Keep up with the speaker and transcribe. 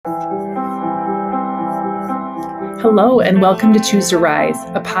Hello, and welcome to Choose to Rise,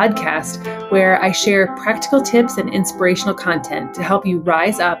 a podcast where I share practical tips and inspirational content to help you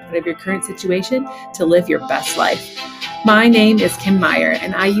rise up out of your current situation to live your best life. My name is Kim Meyer,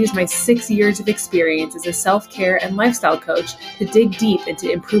 and I use my 6 years of experience as a self-care and lifestyle coach to dig deep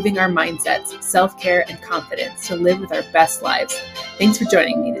into improving our mindsets, self-care, and confidence to live with our best lives. Thanks for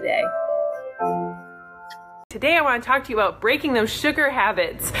joining me today. Today I want to talk to you about breaking those sugar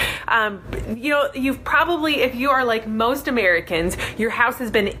habits. You've probably, if you are like most Americans, your house has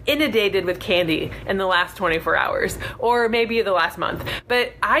been inundated with candy in the last 24 hours, or maybe the last month.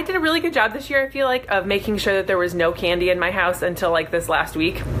 But I did a really good job this year, I feel like, of making sure that there was no candy in my house until like this last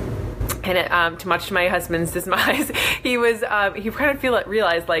week. And much to my husband's demise, he kind of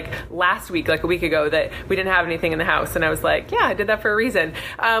realized like last week, like a week ago, that we didn't have anything in the house. And I was like, yeah, I did that for a reason.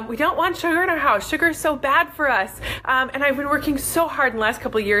 We don't want sugar in our house. Sugar is so bad for us. And I've been working so hard in the last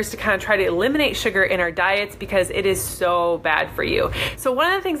couple of years to kind of try to eliminate sugar in our diets because it is so bad for you. So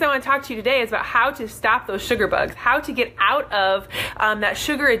one of the things I want to talk to you today is about how to stop those sugar bugs, how to get out of that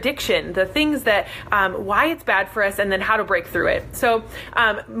sugar addiction, the things that, why it's bad for us, and then how to break through it. So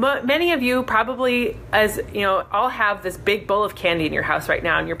many of you probably, as you know, all have this big bowl of candy in your house right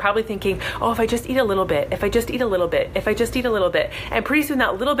now, and you're probably thinking, oh, if I just eat a little bit, if I just eat a little bit, if I just eat a little bit, and pretty soon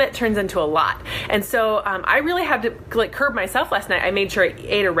that little bit turns into a lot. And so I really had to curb myself last night. I made sure I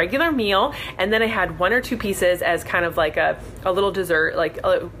ate a regular meal, and then I had 1 or 2 pieces as kind of like a little dessert, like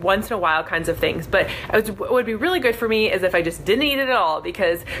once in a while kinds of things. But what would be really good for me is if I just didn't eat it at all,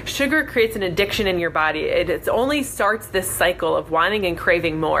 because sugar creates an addiction in your body. It only starts this cycle of wanting and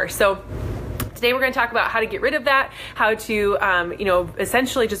craving more. So today we're going to talk about how to get rid of that, how to,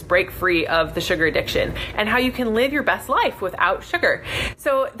 essentially just break free of the sugar addiction, and how you can live your best life without sugar.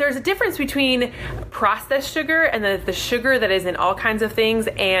 So there's a difference between processed sugar and the sugar that is in all kinds of things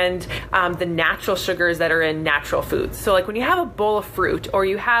and the natural sugars that are in natural foods. So like when you have a bowl of fruit, or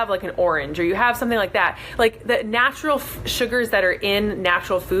you have like an orange, or you have something like that, like the natural sugars that are in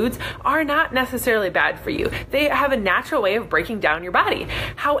natural foods are not necessarily bad for you. They have a natural way of breaking down your body.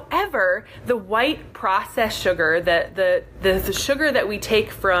 However, the white processed sugar, the sugar that we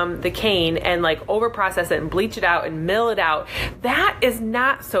take from the cane and like over process it and bleach it out and mill it out, that is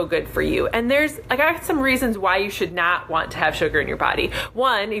not so good for you. And there's I got some reasons why you should not want to have sugar in your body.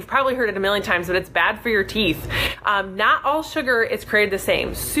 One, you've probably heard it a million times, but it's bad for your teeth. Not all sugar is created the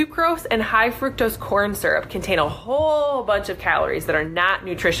same. Sucrose and high fructose corn syrup contain a whole bunch of calories that are not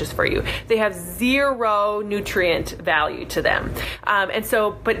nutritious for you. They have zero nutrient value to them.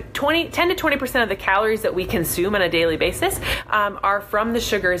 But 10 to 20% of the calories that we consume on a daily basis are from the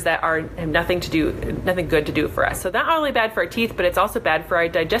sugars that have nothing good to do for us. So not only bad for our teeth, but it's also bad for our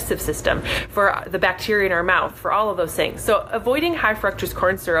digestive system, for the bacteria in our mouth, for all of those things. So avoiding high fructose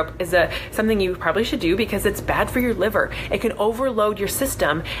corn syrup is something you probably should do because it's bad for your liver. It can overload your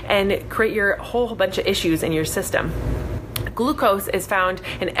system and create your whole bunch of issues in your system. Glucose is found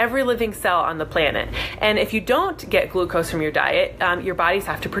in every living cell on the planet. And if you don't get glucose from your diet, your bodies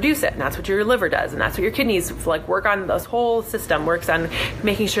have to produce it. And that's what your liver does. And that's what your kidneys work on. This whole system works on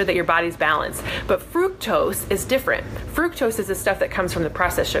making sure that your body's balanced. But fructose is different. Fructose is the stuff that comes from the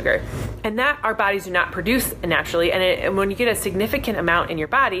processed sugar. And that our bodies do not produce naturally. And when you get a significant amount in your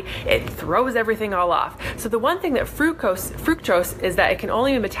body, it throws everything all off. So the one thing that fructose is that it can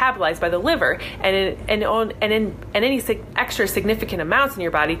only be metabolized by the liver. And in any extra significant amounts in your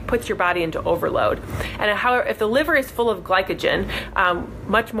body puts your body into overload. And however, if the liver is full of glycogen,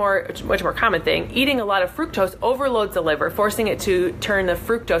 much more common thing, eating a lot of fructose overloads the liver, forcing it to turn the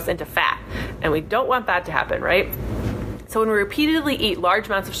fructose into fat. And we don't want that to happen, right? So when we repeatedly eat large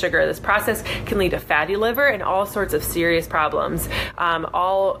amounts of sugar, this process can lead to fatty liver and all sorts of serious problems,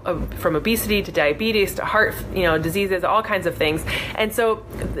 from obesity to diabetes to heart, diseases, all kinds of things. And so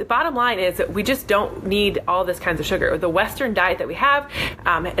the bottom line is that we just don't need all this kinds of sugar. The Western diet that we have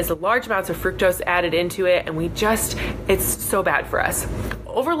has large amounts of fructose added into it, and it's so bad for us.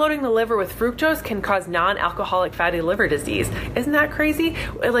 Overloading the liver with fructose can cause non-alcoholic fatty liver disease. Isn't that crazy?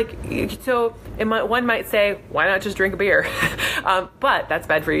 One might say, why not just drink a beer? But that's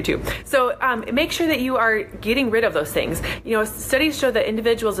bad for you too. So make sure that you are getting rid of those things. Studies show that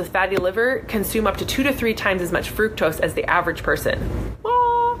individuals with fatty liver consume up to 2 to 3 times as much fructose as the average person.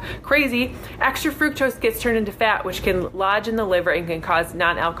 Crazy. Extra fructose gets turned into fat, which can lodge in the liver and can cause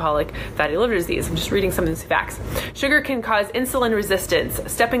non-alcoholic fatty liver disease. I'm just reading some of these facts. Sugar can cause insulin resistance, a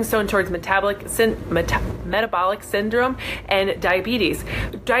stepping stone towards metabolic syndrome, and diabetes.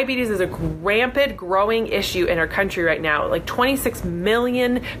 Diabetes is a rampant growing issue in our country right now. Like 26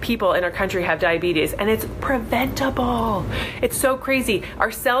 million people in our country have diabetes, and it's preventable. It's so crazy.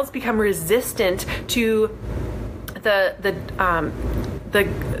 Our cells become resistant to the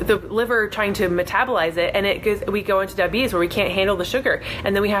liver trying to metabolize it, and we go into diabetes where we can't handle the sugar,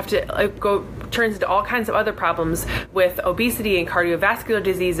 and then we have to turns into all kinds of other problems with obesity and cardiovascular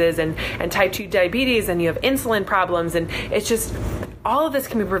diseases and type 2 diabetes, and you have insulin problems, and it's just all of this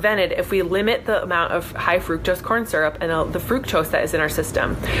can be prevented if we limit the amount of high fructose corn syrup and the fructose that is in our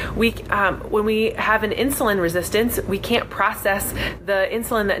system. When we have an insulin resistance, we can't process the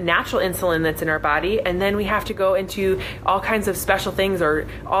insulin, that natural insulin that's in our body, and then we have to go into all kinds of special things or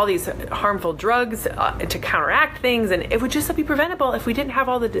all these harmful drugs to counteract things, and it would just be preventable if we didn't have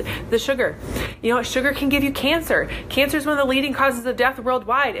all the sugar. Sugar can give you cancer. Cancer is one of the leading causes of death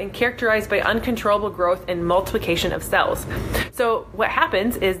worldwide and characterized by uncontrollable growth and multiplication of cells. So what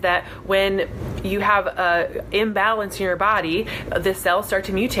happens is that when you have an imbalance in your body, the cells start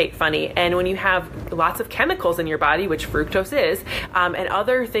to mutate funny. And when you have lots of chemicals in your body, which fructose is, and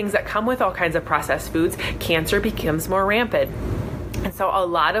other things that come with all kinds of processed foods, cancer becomes more rampant. And so a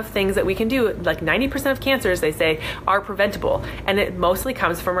lot of things that we can do, like 90% of cancers, they say, are preventable. And it mostly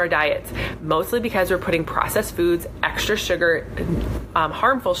comes from our diets, mostly because we're putting processed foods, extra sugar,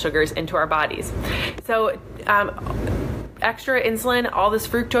 harmful sugars into our bodies. So, extra insulin, all this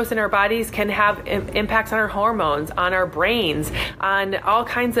fructose in our bodies can have impacts on our hormones, on our brains, on all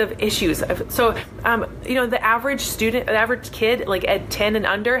kinds of issues. So, the average student, the average kid, like at 10 and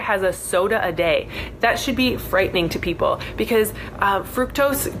under, has a soda a day. That should be frightening to people, because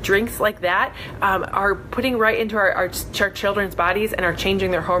fructose drinks like that are putting right into our children's bodies and are changing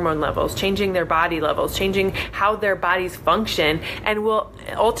their hormone levels, changing their body levels, changing how their bodies function, and will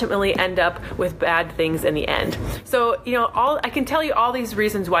ultimately end up with bad things in the end. So, I can tell you all these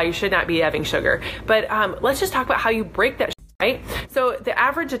reasons why you should not be having sugar, but let's just talk about how you break that, right? So the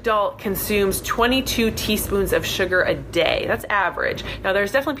average adult consumes 22 teaspoons of sugar a day. That's average. Now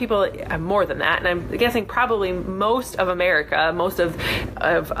there's definitely people more than that, and I'm guessing probably most of America, most of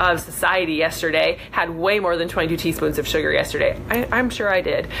society yesterday had way more than 22 teaspoons of sugar yesterday. I'm sure I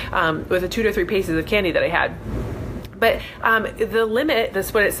did, with the 2 to 3 pieces of candy that I had. But the limit,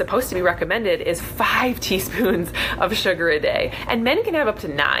 that's what it's supposed to be recommended, is 5 teaspoons of sugar a day. And men can have up to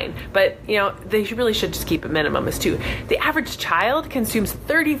 9, but they really should just keep a minimum as 2. The average child consumes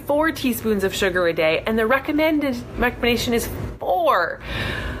 34 teaspoons of sugar a day, and the recommendation is 4.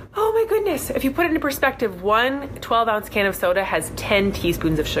 Oh my goodness. If you put it into perspective, one 12-ounce can of soda has 10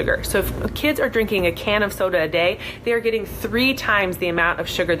 teaspoons of sugar. So if kids are drinking a can of soda a day, they are getting 3 times the amount of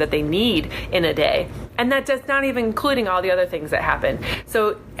sugar that they need in a day. And that does not even including all the other things that happen.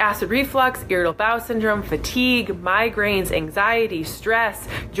 So acid reflux, irritable bowel syndrome, fatigue, migraines, anxiety, stress,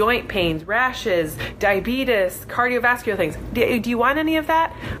 joint pains, rashes, diabetes, cardiovascular things. Do you want any of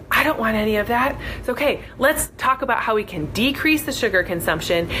that? I don't want any of that. So, okay, let's talk about how we can decrease the sugar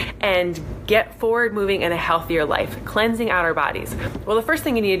consumption and get forward moving in a healthier life, cleansing out our bodies. Well, the first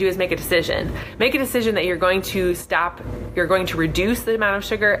thing you need to do is make a decision. Make a decision that you're going to reduce the amount of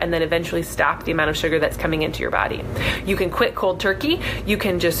sugar and then eventually stop the amount of sugar that's coming into your body. You can quit cold turkey. You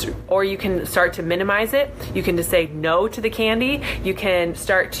can start to minimize it. You can just say no to the candy. You can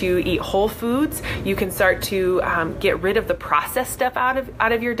start to eat whole foods. You can start to get rid of the processed stuff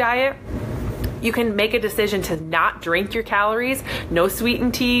out of your diet. You can make a decision to not drink your calories, no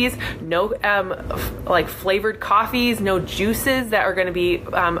sweetened teas, no flavored coffees, no juices that are going to be,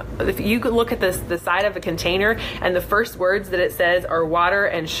 if you could look at the side of a container and the first words that it says are water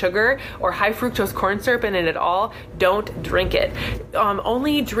and sugar or high fructose corn syrup in it at all, don't drink it.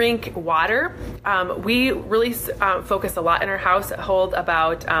 Only drink water. We really focus a lot in our household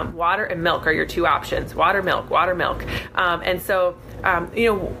about water and milk are your 2 options. Water, milk. And so,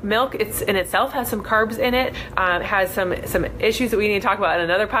 milk in itself has some carbs in it, has some issues that we need to talk about in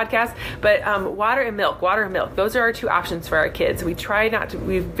another podcast, but water and milk, those are our 2 options for our kids. We try not to,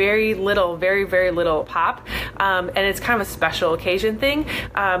 we very very little pop, and it's kind of a special occasion thing,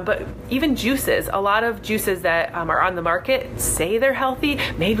 but even juices, a lot of juices that are on the market say they're healthy,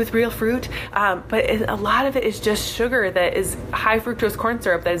 made with real fruit, but a lot of it is just sugar that is high fructose corn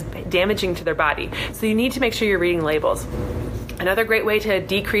syrup that is damaging to their body. So you need to make sure you're reading labels. Another great way to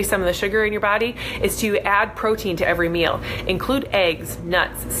decrease some of the sugar in your body is to add protein to every meal. Include eggs,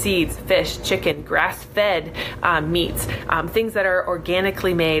 nuts, seeds, fish, chicken, grass-fed meats, things that are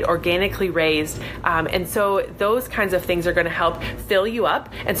organically made, organically raised. And so those kinds of things are going to help fill you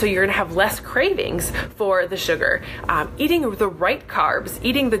up. And so you're going to have less cravings for the sugar. Eating the right carbs,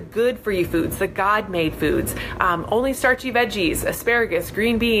 eating the good for you foods, the God-made foods, only starchy veggies, asparagus,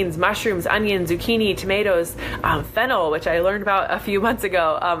 green beans, mushrooms, onions, zucchini, tomatoes, fennel, which I learned about about a few months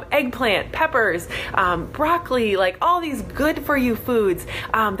ago, eggplant, peppers, broccoli, like all these good for you foods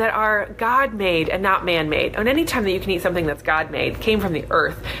that are God-made and not man-made. And anytime that you can eat something that's God-made, came from the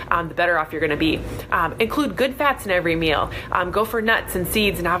earth, the better off you're going to be. Include good fats in every meal. Go for nuts and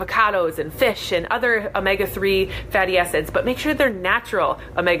seeds and avocados and fish and other omega-3 fatty acids, but make sure they're natural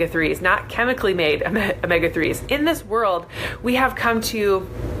omega-3s, not chemically made omega-3s. In this world, we have come to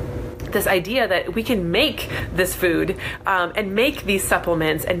this idea that we can make this food and make these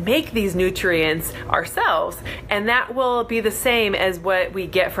supplements and make these nutrients ourselves, and that will be the same as what we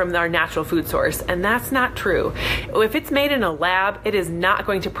get from our natural food source, and that's not true. If it's made in a lab, it is not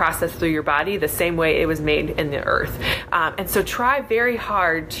going to process through your body the same way it was made in the earth. And so try very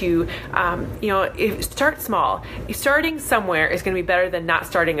hard to start small. Starting somewhere is going to be better than not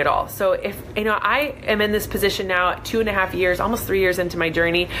starting at all. So if I am in this position now, 2.5 years, almost 3 years into my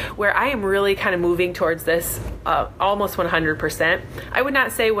journey, where I am really kind of moving towards this almost 100%. I would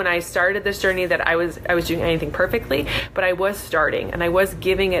not say when I started this journey that I was doing anything perfectly, but I was starting and I was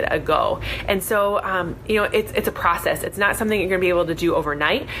giving it a go. And so it's a process. It's not something you're going to be able to do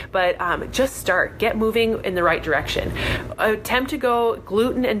overnight, but just start. Get moving in the right direction. Attempt to go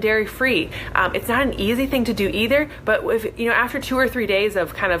gluten and dairy free. It's not an easy thing to do either, but if after 2 or 3 days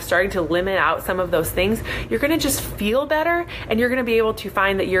of kind of starting to limit out some of those things, you're going to just feel better, and you're going to be able to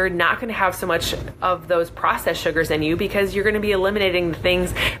find that you're not going to have so much of those processed sugars in you, because you're going to be eliminating the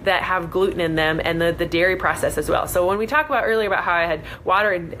things that have gluten in them and the dairy process as well. So when we talked about earlier about how I had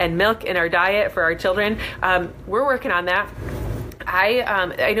water and milk in our diet for our children, we're working on that.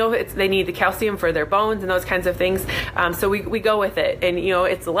 I know they need the calcium for their bones and those kinds of things. So we go with it, and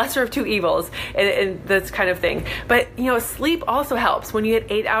it's the lesser of two evils and this kind of thing. But sleep also helps. When you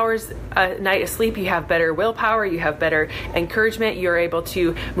get 8 hours a night of sleep, you have better willpower, you have better encouragement, you're able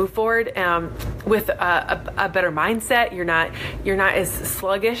to move forward with a better mindset. You're not as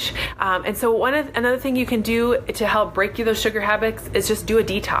sluggish. And so another thing you can do to help break you those sugar habits is just do a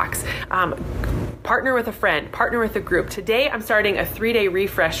detox. Partner with a friend, partner with a group. Today, I'm starting a 3-day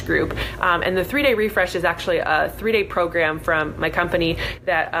refresh group. And the 3-day refresh is actually a 3-day program from my company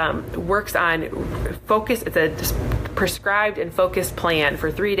that works on focus. It's a prescribed and focused plan for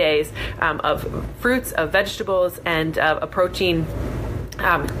 3 days of fruits, of vegetables, and of a protein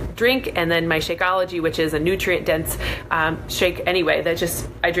drink, and then my Shakeology, which is a nutrient-dense shake anyway, that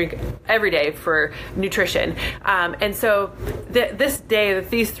I drink every day for nutrition. And so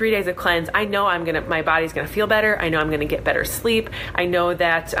these 3 days of cleanse, I know my body's gonna feel better. I know I'm gonna get better sleep. I know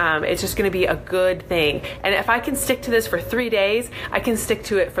that it's just gonna be a good thing. And if I can stick to this for 3 days, I can stick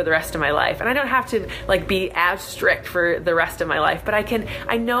to it for the rest of my life. And I don't have to be as strict for the rest of my life, but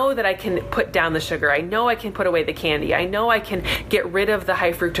I know that I can put down the sugar. I know I can put away the candy. I know I can get rid of the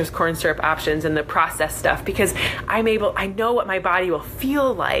high fructose corn syrup options and the processed stuff, because I know what my body will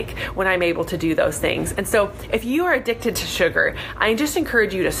feel like when I'm able to do those things. And so if you are addicted to sugar, I just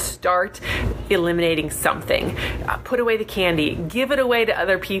encourage you to start eliminating something. Put away the candy, give it away to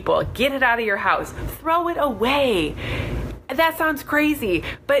other people, get it out of your house, throw it away. That sounds crazy,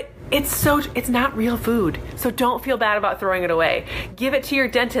 but it's not real food. So don't feel bad about throwing it away. Give it to your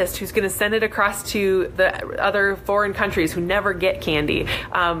dentist, who's going to send it across to the other foreign countries who never get candy.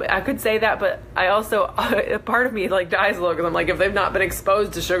 I could say that, but I also, part of me dies a little, because I'm like, if they've not been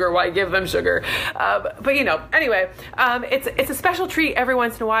exposed to sugar, why give them sugar? But anyway, it's a special treat every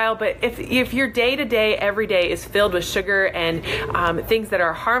once in a while. But if your day to day, every day is filled with sugar and things that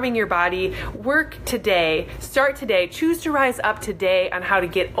are harming your body, work today, start today, choose to rise up today on how to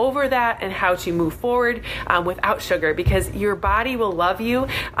get over that and how to move forward without sugar, because your body will love you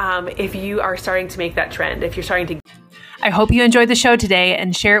if you are starting to make that trend, if you're starting to. I hope you enjoyed the show today,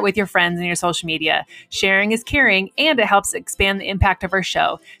 and share it with your friends and your social media. Sharing is caring, and it helps expand the impact of our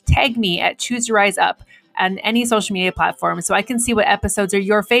show. Tag me at Choose to Rise Up on any social media platform so I can see what episodes are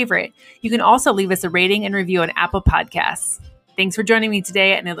your favorite. You can also leave us a rating and review on Apple Podcasts. Thanks for joining me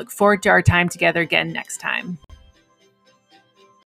today, and I look forward to our time together again next time.